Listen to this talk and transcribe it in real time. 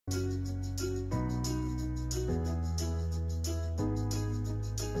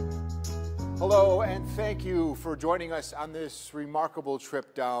Hello, and thank you for joining us on this remarkable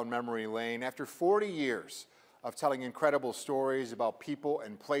trip down memory lane. After 40 years of telling incredible stories about people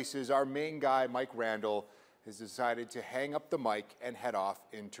and places, our main guy, Mike Randall, has decided to hang up the mic and head off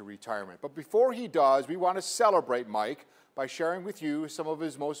into retirement. But before he does, we want to celebrate Mike by sharing with you some of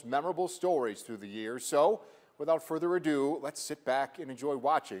his most memorable stories through the years. So, without further ado, let's sit back and enjoy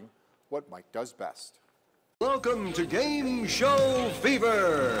watching what Mike does best. Welcome to Game Show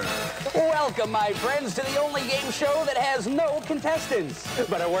Fever! Welcome, my friends, to the only game show that has no contestants.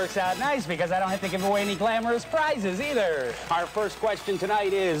 But it works out nice because I don't have to give away any glamorous prizes either. Our first question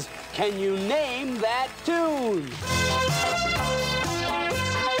tonight is, can you name that tune?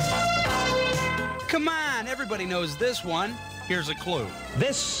 Come on, everybody knows this one. Here's a clue.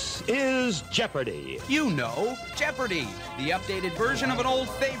 This is Jeopardy! You know, Jeopardy! The updated version of an old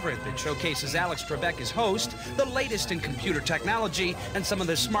favorite that showcases Alex Trebek as host, the latest in computer technology, and some of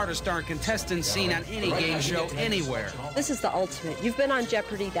the smartest darn contestants seen on any game show anywhere. This is the ultimate. You've been on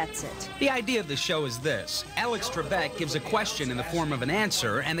Jeopardy, that's it. The idea of the show is this. Alex Trebek gives a question in the form of an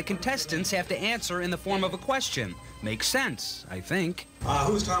answer, and the contestants have to answer in the form of a question. Makes sense, I think.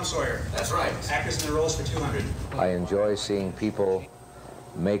 Who's Tom Sawyer? That's right. Actors in the roles for 200. I enjoy seeing people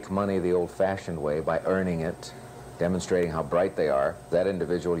make money the old-fashioned way by earning it, demonstrating how bright they are. That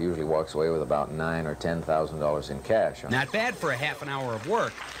individual usually walks away with about $9,000 or $10,000 in cash. Not bad for a half an hour of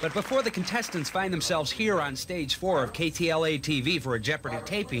work, but before the contestants find themselves here on stage 4 of KTLA TV for a Jeopardy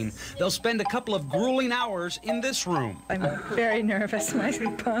taping, they'll spend a couple of grueling hours in this room. I'm very nervous. My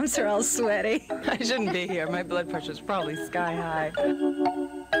palms are all sweaty. I shouldn't be here. My blood pressure's probably sky high.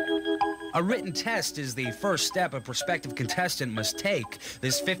 A written test is the first step a prospective contestant must take.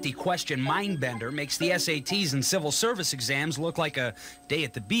 This 50-question mind-bender makes the SATs and civil service exams look like a day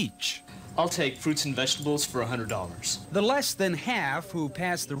at the beach. I'll take fruits and vegetables for $100. The less than half who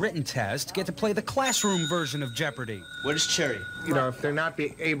pass the written test get to play the classroom version of Jeopardy. Where's Cherry? You know, if they're not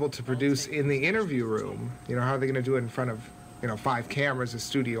able to produce in the interview room, you know, how are they going to do it in front of 5 cameras, a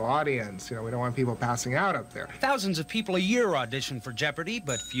studio audience? You know, we don't want people passing out up there. Thousands of people a year audition for Jeopardy,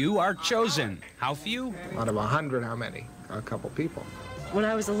 but few are chosen. How few? Out of 100, how many? A couple people. When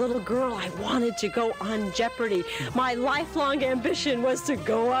I was a little girl, I wanted to go on Jeopardy. My lifelong ambition was to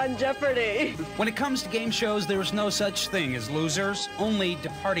go on Jeopardy. When it comes to game shows, there's no such thing as losers, only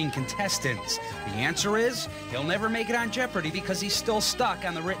departing contestants. The answer is, he'll never make it on Jeopardy because he's still stuck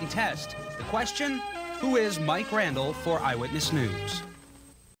on the written test. The question? Who is Mike Randall for Eyewitness News?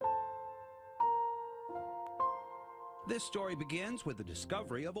 This story begins with the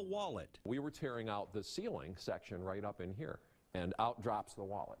discovery of a wallet. We were tearing out the ceiling section right up in here, and out drops the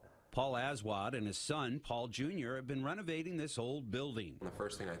wallet. Paul Aswad and his son, Paul Jr., have been renovating this old building. The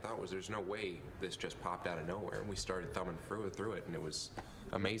first thing I thought was there's no way this just popped out of nowhere. And we started thumbing through it, and it was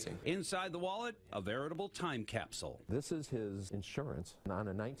amazing. Inside the wallet, a veritable time capsule. This is his insurance on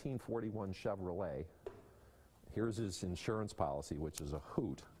a 1941 Chevrolet. Here's his insurance policy, which is a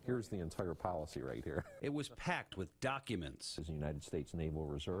hoot. Here's the entire policy right here. It was packed with documents. His United States Naval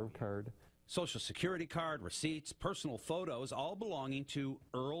Reserve card. Social Security card, receipts, personal photos, all belonging to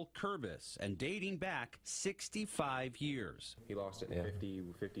Earl Kurbis and dating back 65 years. He lost it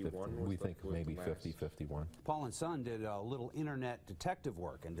in 51? We think maybe 50, 51. Paul and son did a little internet detective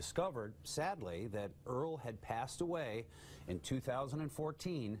work and discovered, sadly, that Earl had passed away in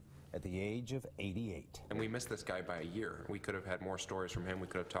 2014 at the age of 88. And we missed this guy by a year. We could have had more stories from him. We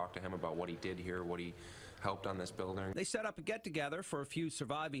could have talked to him about what he did here, what he helped on this building. They set up a get-together for a few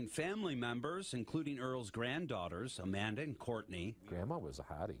surviving family members, including Earl's granddaughters, Amanda and Courtney. Grandma was a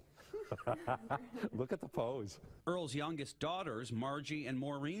hottie. Look at the pose. Earl's youngest daughters, Margie and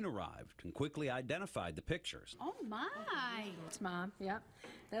Maureen, arrived and quickly identified the pictures. Oh, my. It's Mom. Yep.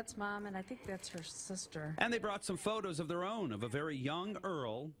 That's Mom, and I think that's her sister. And they brought some photos of their own of a very young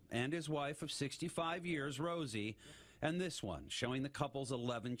Earl and his wife of 65 years, Rosie, and this one showing the couple's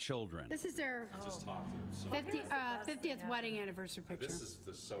 11 children. This is their 50th wedding anniversary picture.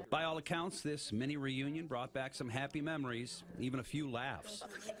 By all accounts, this mini reunion brought back some happy memories, even a few laughs.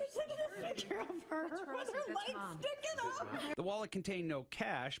 The wallet contained no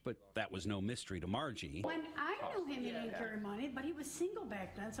cash, but that was no mystery to Margie. When I knew him, he didn't carry money, but he was single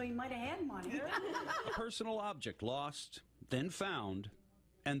back then, so he might have had money. A personal object lost, then found,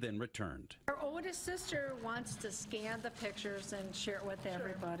 and then returned. Our oldest sister wants to scan the pictures and share it with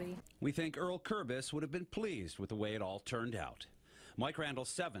everybody. We think Earl Kurbis would have been pleased with the way it all turned out. Mike Randall,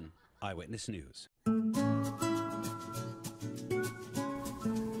 7 Eyewitness News.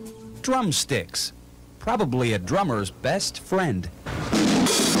 Drumsticks. Probably a drummer's best friend.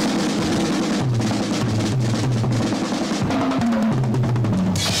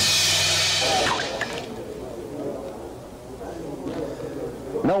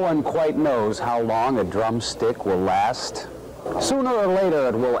 one quite knows how long a drumstick will last. Sooner or later,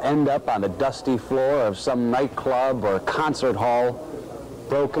 it will end up on the dusty floor of some nightclub or concert hall,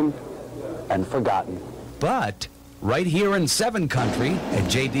 broken and forgotten. But right here in Seven Country, at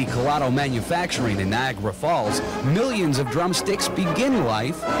J.D. Colato Manufacturing in Niagara Falls, millions of drumsticks begin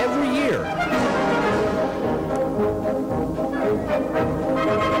life every year.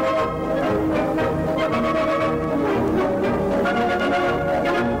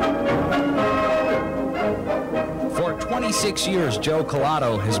 For 26 years, Joe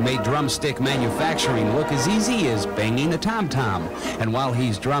Colato has made drumstick manufacturing look as easy as banging a tom-tom. And while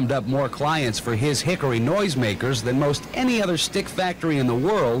he's drummed up more clients for his hickory noisemakers than most any other stick factory in the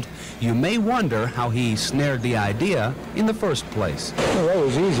world, you may wonder how he snared the idea in the first place. Well, that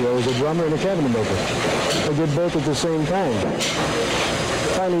was easy. I was a drummer and a cabinet maker. I did both at the same time.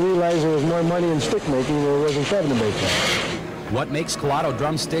 Finally realized there was more money in stick making than there was in cabinet making. What makes Colato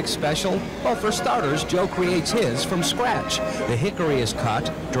drumsticks special? Well, for starters, Joe creates his from scratch. The hickory is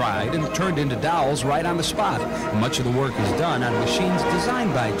cut, dried, and turned into dowels right on the spot. Much of the work is done on machines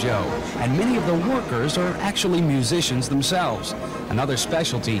designed by Joe, and many of the workers are actually musicians themselves. Another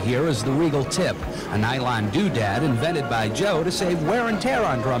specialty here is the Regal Tip, a nylon doodad invented by Joe to save wear and tear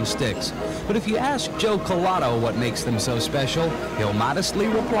on drumsticks. But if you ask Joe Colato what makes them so special, he'll modestly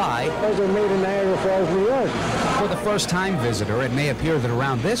reply, "Those are made in Niagara Falls, New York." For the first-time visitor, it may appear that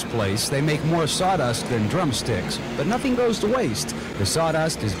around this place they make more sawdust than drumsticks, but nothing goes to waste. The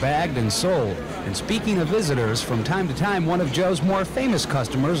sawdust is bagged and sold. And speaking of visitors, from time to time, one of Joe's more famous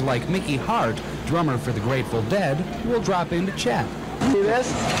customers, like Mickey Hart, drummer for the Grateful Dead, will drop in to chat. See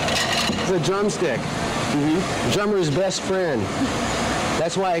this? It's a drumstick. The drummer's best friend.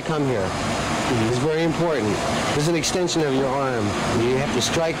 That's why I come here. It's very important. This is an extension of your arm. You have to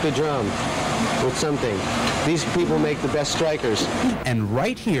strike the drum with something. These people make the best strikers. And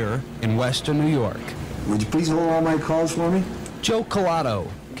right here in Western New York. Would you please hold all my calls for me? Joe Colato,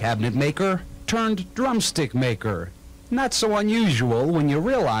 cabinet maker turned drumstick maker. Not so unusual when you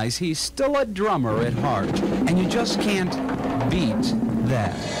realize he's still a drummer at heart. And you just can't beat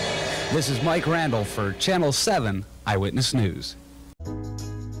that. This is Mike Randall for Channel 7 Eyewitness News.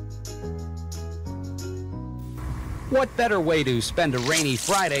 What better way to spend a rainy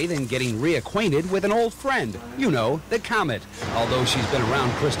Friday than getting reacquainted with an old friend? You know, the Comet. Although she's been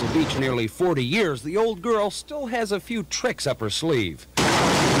around Crystal Beach nearly 40 years, the old girl still has a few tricks up her sleeve.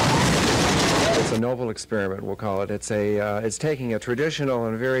 It's a noble experiment, we'll call it. It's taking a traditional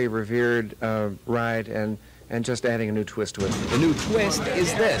and very revered ride and just adding a new twist to it. The new twist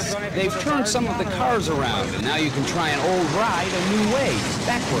is this. They've turned some of the cars around, and now you can try an old ride a new way,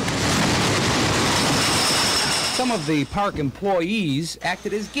 backwards. Some of the park employees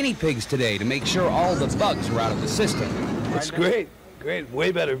acted as guinea pigs today to make sure all the bugs were out of the system. It's great. Great.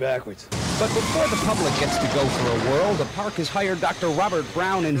 Way better backwards. But before the public gets to go for a whirl, the park has hired Dr. Robert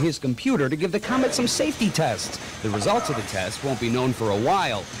Brown and his computer to give the Comet some safety tests. The results of the test won't be known for a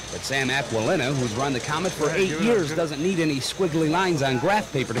while, but Sam Aquilina, who's run the Comet for 8 years, doesn't need any squiggly lines on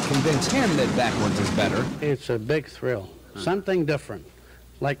graph paper to convince him that backwards is better. It's a big thrill. Something different.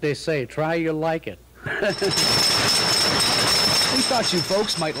 Like they say, try you like it. We thought you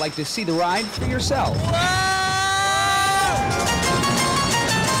folks might like to see the ride for yourself.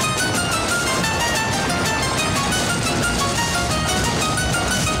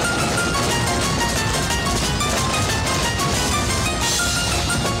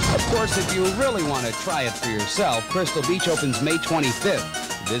 Of course, if you really want to try it for yourself, Crystal Beach opens May 25th.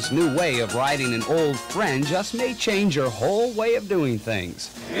 This new way of riding an old friend just may change your whole way of doing things.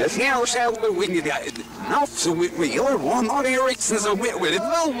 I think that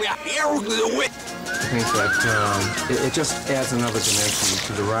it just adds another dimension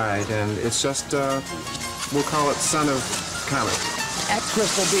to the ride, and it's just, we'll call it Son of Comet. At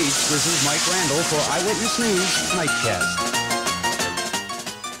Crystal Beach, this is Mike Randall for Eyewitness News Nightcast.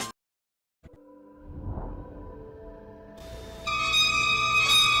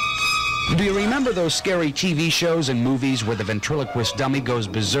 Do you remember those scary TV shows and movies where the ventriloquist dummy goes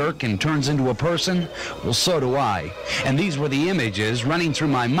berserk and turns into a person? Well, so do I. And these were the images running through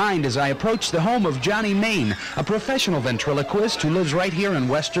my mind as I approached the home of Johnny Main, a professional ventriloquist who lives right here in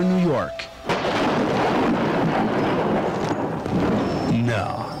Western New York.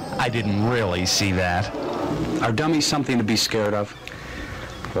 No, I didn't really see that. Are dummies something to be scared of?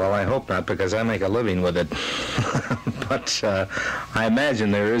 Well, I hope not, because I make a living with it. But I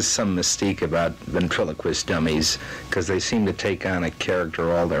imagine there is some mystique about ventriloquist dummies, because they seem to take on a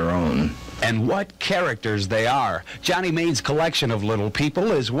character all their own. And what characters they are. Johnny Maine's collection of little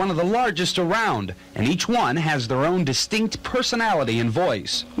people is one of the largest around, and each one has their own distinct personality and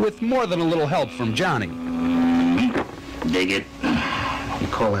voice, with more than a little help from Johnny. Dig it? You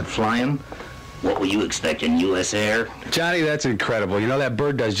call that flying? What were you expecting, U.S. Air? Johnny, that's incredible. You know that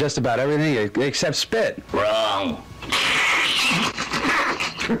bird does just about everything except spit. Wrong.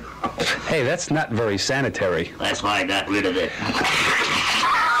 Hey, that's not very sanitary. That's why I got rid of it.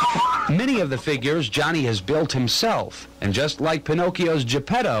 Many of the figures Johnny has built himself, and just like Pinocchio's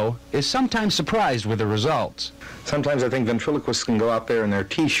Geppetto, is sometimes surprised with the results. Sometimes I think ventriloquists can go out there in their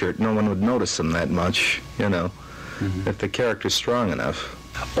T-shirt. No one would notice them that much, you know, if the character's strong enough.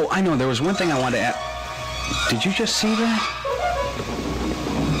 Oh, I know. There was one thing I wanted to add. Did you just see that?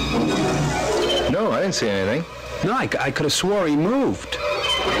 No, I didn't see anything. No, I could have swore he moved.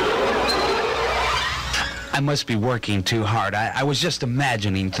 I must be working too hard. I was just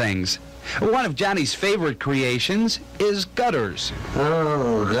imagining things. One of Johnny's favorite creations is gutters.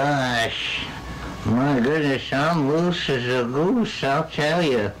 Oh, gosh. My goodness, I'm loose as a goose, I'll tell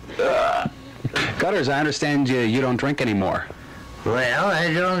you. Gutters, I understand you don't drink anymore. Well,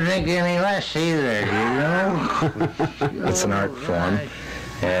 I don't drink any less either, you know? It's an art form.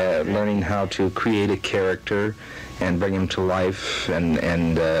 Learning how to create a character and bring him to life, and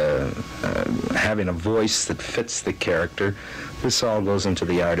having a voice that fits the character. This all goes into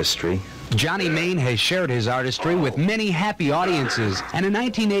the artistry. Johnny Main has shared his artistry with many happy audiences, and in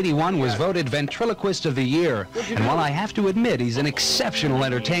 1981 was voted Ventriloquist of the Year. And while I have to admit he's an exceptional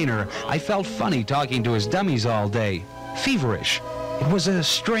entertainer, I felt funny talking to his dummies all day. Feverish. It was a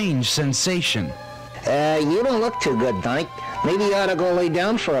strange sensation. You don't look too good, Mike. Maybe you ought to go lay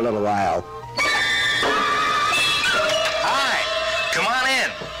down for a little while. Come on in.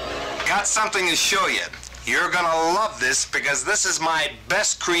 Got something to show you. You're gonna love this because this is my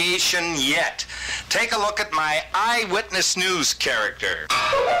best creation yet. Take a look at my Eyewitness News character.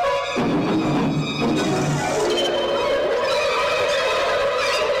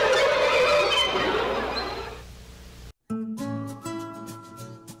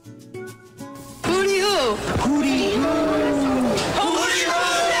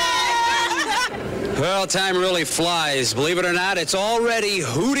 Well, time really flies. Believe it or not, it's already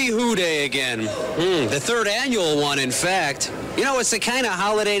Hootie Hoo Day again. The third annual one, in fact. You know, it's the kind of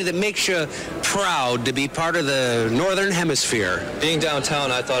holiday that makes you proud to be part of the Northern Hemisphere. Being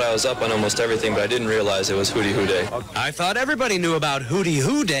downtown, I thought I was up on almost everything, but I didn't realize it was Hootie Hoo Day. I thought everybody knew about Hootie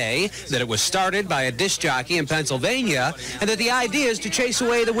Hoo Day, that it was started by a disc jockey in Pennsylvania, and that the idea is to chase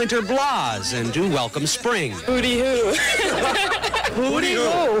away the winter blahs and to welcome spring. Hootie Hoo. Hootie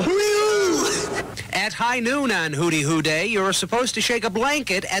Hoo. Hootie Hoo. At high noon on Hootie Hoo Day, you're supposed to shake a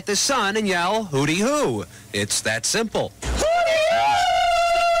blanket at the sun and yell, Hootie Hoo. It's that simple.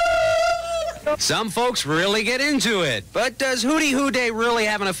 Some folks really get into it. But does Hootie Hoo Day really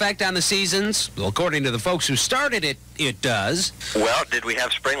have an effect on the seasons? Well, according to the folks who started it, it does. Well, did we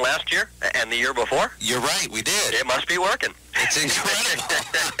have spring last year and the year before? You're right, we did. It must be working. It's incredible.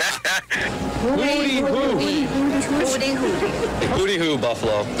 Hootie Hoo. Hootie Hoo. Hootie Hoo,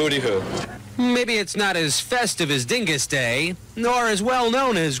 Buffalo. Hootie Hoo. Maybe it's not as festive as Dingus Day, nor as well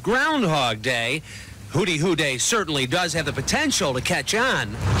known as Groundhog Day. Hootie Hoo Day certainly does have the potential to catch on.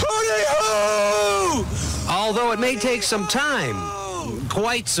 Hootie Hoo! Although it may take some time.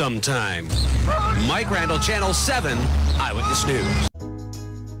 Quite some time. Mike Randall, Channel 7, Eyewitness News.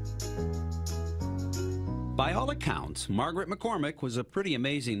 By all accounts, Margaret McCormick was a pretty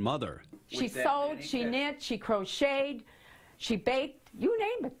amazing mother. She sewed, she knit, she crocheted, she baked, you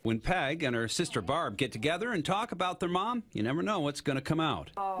name it. When Peg and her sister Barb get together and talk about their mom, you never know what's going to come out.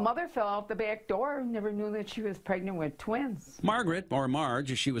 Mother fell out the back door, never knew that she was pregnant with twins. Margaret, or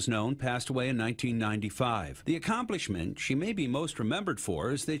Marge as she was known, passed away in 1995. The accomplishment she may be most remembered for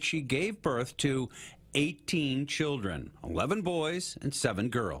is that she gave birth to 18 children, 11 boys and 7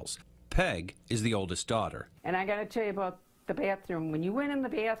 girls. Peg is the oldest daughter. And I got to tell you about the bathroom. When you went in the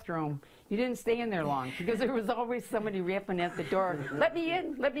bathroom, you didn't stay in there long because there was always somebody rapping at the door. Let me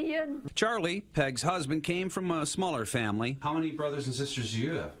in, let me in. Charlie, Peg's husband, came from a smaller family. How many brothers and sisters do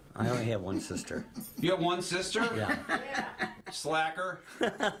you have? I only have one sister. You have one sister? Yeah. Slacker.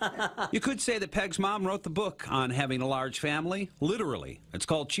 You could say that Peg's mom wrote the book on having a large family, literally. It's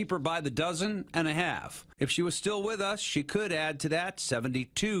called Cheaper by the Dozen and a Half. If she was still with us, she could add to that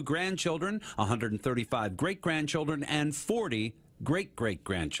 72 grandchildren, 135 great-grandchildren, and 40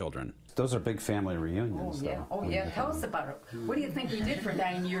 great-great-grandchildren. Those are big family reunions, though. Oh, yeah. Tell us about it. What do you think we did for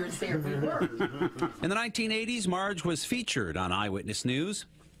 9 years there? We were. In the 1980s, Marge was featured on Eyewitness News.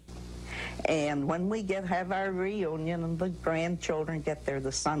 And when we have our reunion and the grandchildren get there,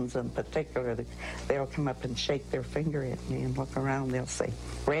 the sons in particular, they'll come up and shake their finger at me and look around. They'll say,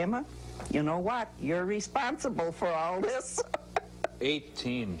 Grandma, you know what? You're responsible for all this.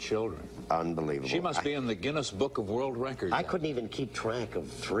 18 children. Unbelievable. She must be in the Guinness Book of World Records. I couldn't even keep track of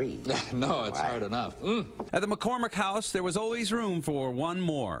 3. No, it's hard enough. At the McCormick house, there was always room for one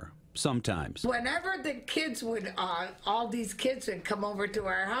more. Sometimes. Whenever the kids would, all these kids would come over to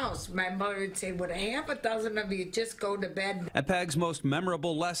our house, my mother would say, would half a dozen of you just go to bed? And Peg's most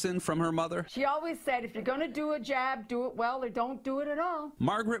memorable lesson from her mother? She always said, if you're going to do a job, do it well or don't do it at all.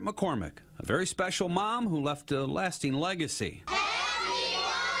 Margaret McCormick, a very special mom who left a lasting legacy. Happy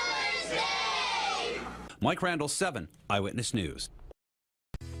Mother's Day! Mike Randall, 7 Eyewitness News.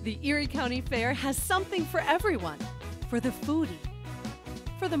 The Erie County Fair has something for everyone. For the foodie.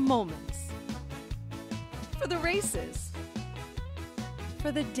 For the moments, for the races,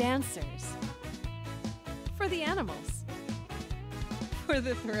 for the dancers, for the animals, for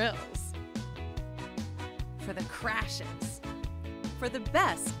the thrills, for the crashes, for the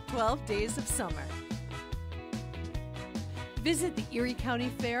best 12 days of summer. Visit the Erie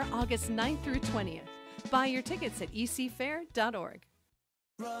County Fair August 9th through 20th. Buy your tickets at ecfair.org.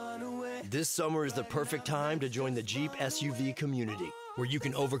 This summer is the perfect time to join the Jeep SUV community, where you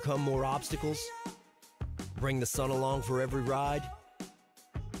can overcome more obstacles, bring the sun along for every ride,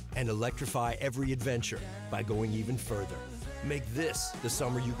 and electrify every adventure by going even further. Make this the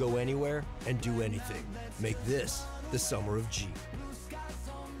summer you go anywhere and do anything. Make this the summer of Jeep.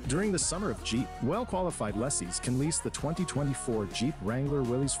 During the summer of Jeep, well-qualified lessees can lease the 2024 Jeep Wrangler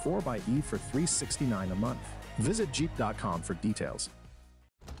Willys 4xe for $369 a month. Visit Jeep.com for details.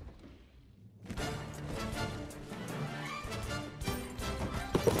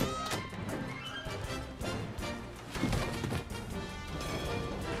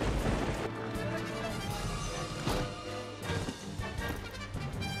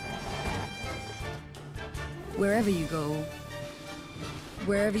 Wherever you go,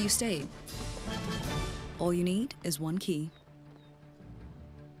 wherever you stay, all you need is one key.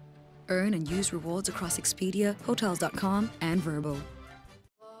 Earn and use rewards across Expedia, Hotels.com, and Vrbo.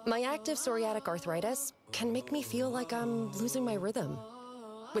 My active psoriatic arthritis can make me feel like I'm losing my rhythm.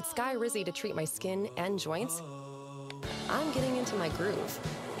 With Skyrizi to treat my skin and joints, I'm getting into my groove.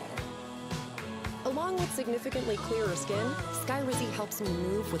 Along with significantly clearer skin, Skyrizi helps me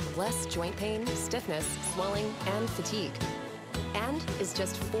move with less joint pain, stiffness, swelling, and fatigue. And is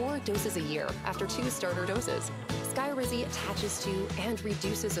just 4 doses a year after 2 starter doses. Skyrizi attaches to and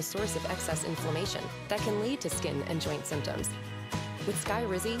reduces a source of excess inflammation that can lead to skin and joint symptoms. With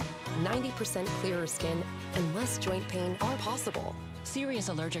Skyrizi, 90% clearer skin and less joint pain are possible. Serious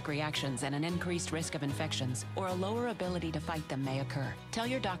allergic reactions and an increased risk of infections or a lower ability to fight them may occur. Tell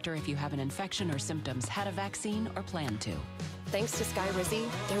your doctor if you have an infection or symptoms, had a vaccine, or plan to. Thanks to Skyrizi,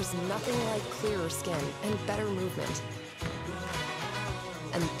 there's nothing like clearer skin and better movement.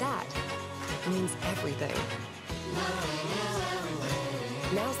 And that means everything.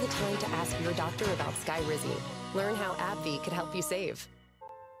 Now's the time to ask your doctor about Skyrizi. Learn how AbbVie could help you save.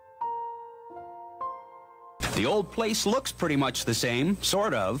 The old place looks pretty much the same,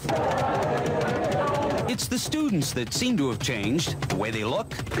 sort of. It's the students that seem to have changed. The way they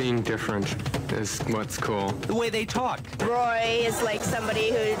look. Being different is what's cool. The way they talk. Roy is like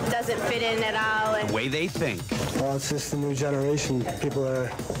somebody who doesn't fit in at all. The way they think. Well, it's just the new generation. People are,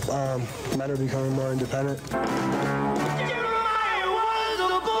 men are becoming more independent.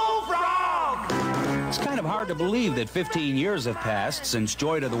 It's kind of hard to believe that 15 years have passed since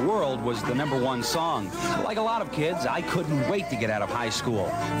Joy to the World was the #1 song. Like a lot of kids, I couldn't wait to get out of high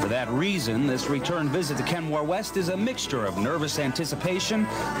school. For that reason, this return visit to Kenmore West is a mixture of nervous anticipation,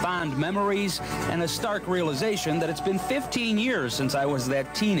 fond memories, and a stark realization that it's been 15 years since I was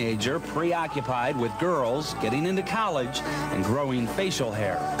that teenager preoccupied with girls, getting into college, and growing facial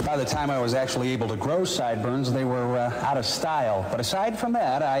hair. By the time I was actually able to grow sideburns, they were out of style. But aside from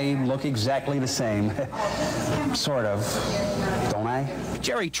that, I look exactly the same. Sort of, don't I?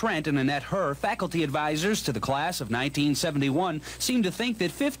 Jerry Trent and Annette Herr, faculty advisors to the class of 1971, seem to think that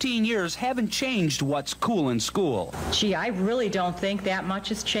 15 years haven't changed what's cool in school. Gee, I really don't think that much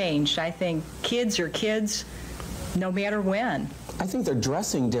has changed. I think kids are kids no matter when. I think they're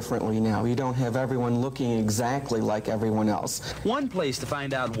dressing differently now. You don't have everyone looking exactly like everyone else. One place to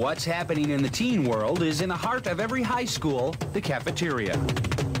find out what's happening in the teen world is in the heart of every high school, the cafeteria.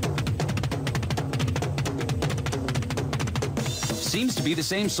 seems to be the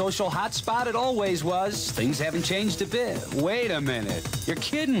same social hotspot it always was. Things haven't changed a bit. Wait a minute. You're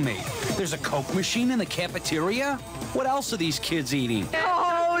kidding me. There's a Coke machine in the cafeteria? What else are these kids eating?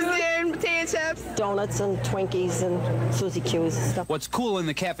 And potato chips. Donuts and Twinkies and Suzy Q's and stuff. What's cool in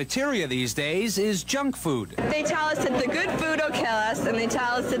the cafeteria these days is junk food. They tell us that the good food will kill us, and they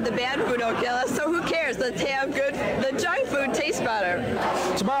tell us that the bad food will kill us, so who cares? Let's have good. The junk food tastes better.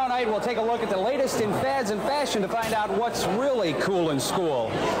 Tomorrow night, we'll take a look at the latest in fads and fashion to find out what's really cool in school.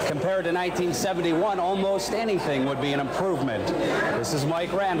 Compared to 1971, almost anything would be an improvement. This is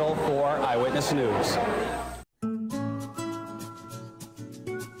Mike Randall for Eyewitness News.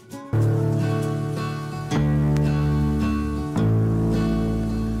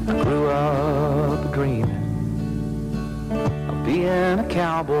 Grew up dreaming of being a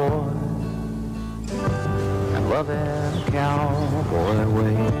cowboy and loving cowboy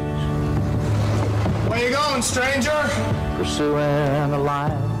ways. Where you going, stranger? Pursuing the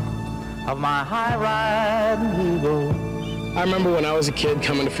life of my high-riding heroes. I remember when I was a kid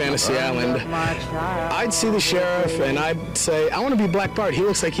coming to Fantasy Island, I'd see the sheriff and I'd say, I want to be Black Bart. He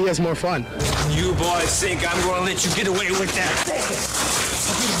looks like he has more fun. You boys think I'm going to let you get away with that?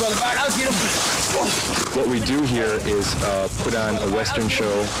 What we do here is put on a Western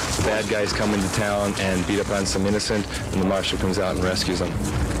show. The bad guys come into town and beat up on some innocent, and the marshal comes out and rescues them.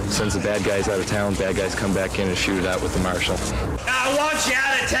 Sends the bad guys out of town, bad guys come back in and shoot it out with the marshal. I want you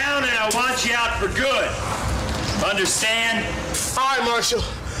out of town, and I want you out for good. Understand? All right, Marshal.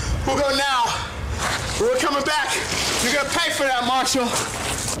 We'll go now. We're coming back. You're going to pay for that, Marshal.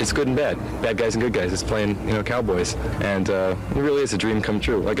 It's good and bad. Bad guys and good guys. It's playing, cowboys. And it really is a dream come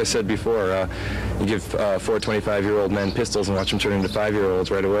true. Like I said before, you give 4 25-year-old men pistols and watch them turn into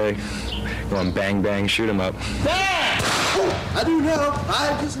 5-year-olds right away. Go on, bang, bang, shoot them up. I do know.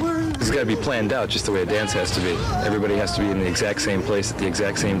 I just learned. It's got to be planned out just the way a dance has to be. Everybody has to be in the exact same place at the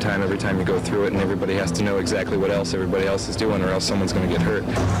exact same time every time you go through it, and everybody has to know exactly what else everybody else is doing, or else someone's going to get hurt.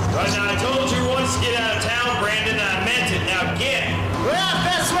 Right now, I told you once to get out of town, Brandon. I meant it. Now get. Well,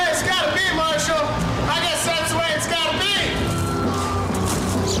 that's the way it's got to be, Marshal. I guess that's the way it's got to be.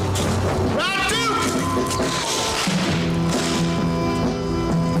 Round two.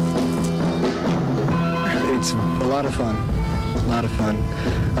 It's a lot of fun. A lot of fun.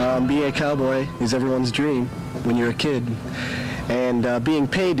 Being a cowboy is everyone's dream when you're a kid. And being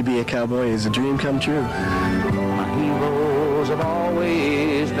paid to be a cowboy is a dream come true. My heroes have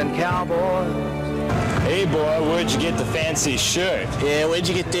always been cowboys. Hey, boy, where'd you get the fancy shirt? Yeah, where'd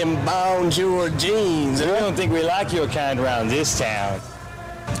you get them bonjour jeans? I don't think we like your kind around this town.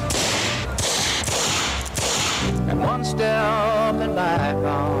 And one step and back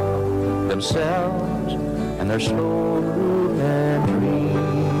on themselves and their slow moving dreams.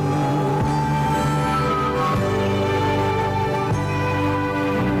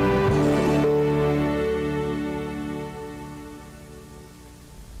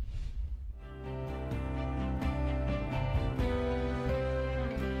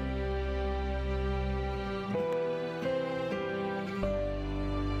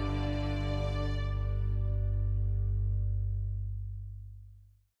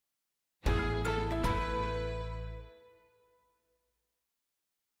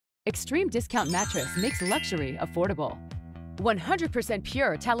 Extreme Discount Mattress makes luxury affordable. 100%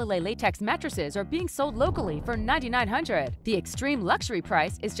 pure Talalay latex mattresses are being sold locally for $9,900. The extreme luxury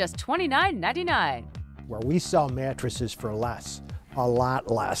price is just $29.99. Where we sell mattresses for less, a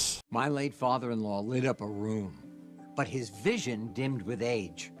lot less. My late father-in-law lit up a room, but his vision dimmed with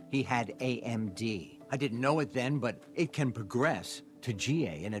age. He had AMD. I didn't know it then, but it can progress to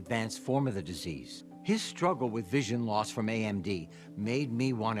GA, an advanced form of the disease. His struggle with vision loss from AMD made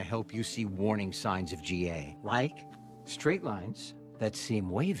me want to help you see warning signs of GA, like straight lines that seem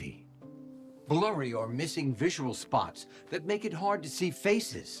wavy, blurry or missing visual spots that make it hard to see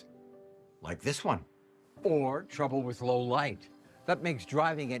faces, like this one, or trouble with low light. That makes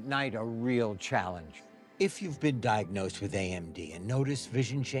driving at night a real challenge. If you've been diagnosed with AMD and notice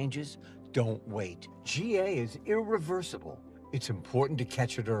vision changes, don't wait. GA is irreversible. It's important to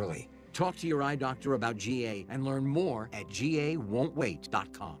catch it early. Talk to your eye doctor about GA and learn more at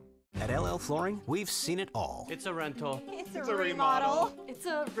GAWon'tWait.com. At LL Flooring, we've seen it all. It's a rental. It's a remodel. It's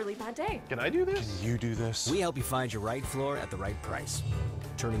a really bad day. Can I do this? Can you do this? We help you find your right floor at the right price,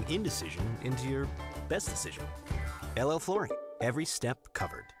 turning indecision into your best decision. LL Flooring, every step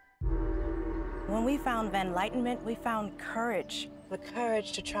covered. When we found Vanlightenment, we found courage. The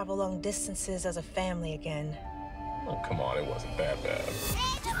courage to travel long distances as a family again. Oh, come on, it wasn't that bad.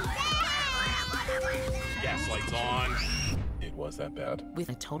 Gas lights on. It was that bad. With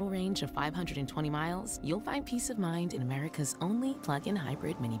a total range of 520 miles, you'll find peace of mind in America's only plug-in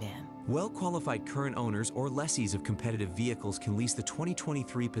hybrid minivan. Well-qualified current owners or lessees of competitive vehicles can lease the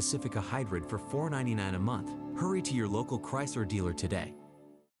 2023 Pacifica Hybrid for $499 a month. Hurry to your local Chrysler dealer today.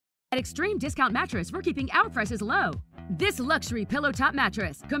 At Extreme Discount Mattress, we're keeping our prices low. This luxury pillow top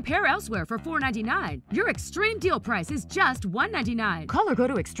mattress, compare elsewhere for $499. Your extreme deal price is just $199. Call or go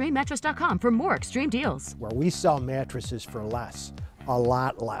to extrememattress.com for more extreme deals. Where we sell mattresses for less, a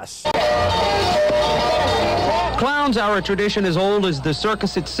lot less. Clowns are a tradition as old as the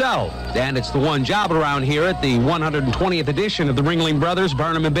circus itself, and it's the one job around here at the 120th edition of the Ringling Brothers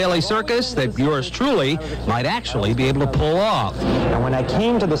Barnum and Bailey Circus that yours truly might actually be able to pull off. And when I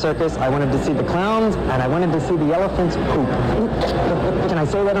came to the circus, I wanted to see the clowns, and I wanted to see the elephants poop. Can I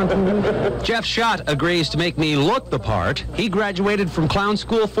say that on TV? Jeff Schott agrees to make me look the part. He graduated from clown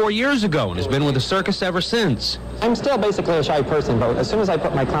school 4 years ago and has been with the circus ever since. I'm still basically a shy person, but as soon as I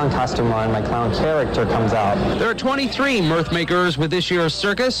put my clown costume on, my clown character comes out. There are 23 mirth makers with this year's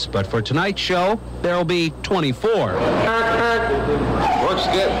circus, but for tonight's show, there'll be 24. Looks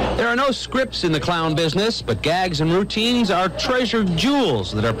good. There are no scripts in the clown business, but gags and routines are treasured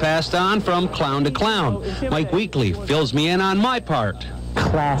jewels that are passed on from clown to clown. Mike Weekly fills me in on my part.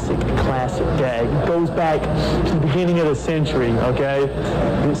 Classic gag. It goes back to the beginning of the century, okay?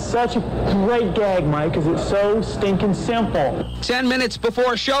 It's such a great gag, Mike, because it's so stinking simple. 10 minutes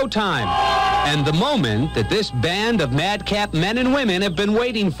before showtime, and the moment that this band of madcap men and women have been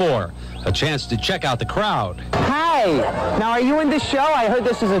waiting for. A chance to check out the crowd. Hi! Now, are you in this show? I heard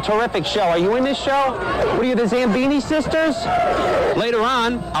this is a terrific show. Are you in this show? What are you, the Zambini sisters? Later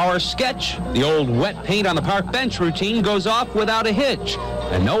on, our sketch, the old wet paint on the park bench routine, goes off without a hitch.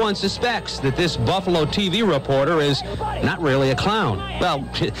 And no one suspects that this Buffalo TV reporter is not really a clown. Well,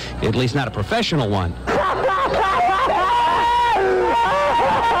 at least not a professional one.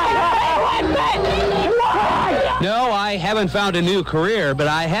 No, I haven't found a new career, but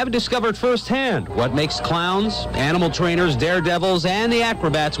I have discovered firsthand what makes clowns, animal trainers, daredevils, and the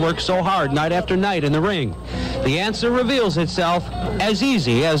acrobats work so hard night after night in the ring. The answer reveals itself as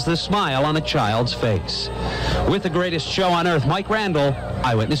easy as the smile on a child's face. With the greatest show on earth, Mike Randall,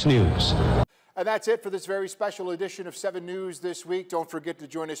 Eyewitness News. And that's it for this very special edition of 7 News this week. Don't forget to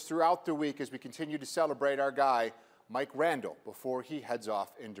join us throughout the week as we continue to celebrate our guy, Mike Randall, before he heads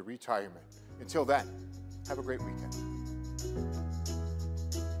off into retirement. Until then, have a great weekend.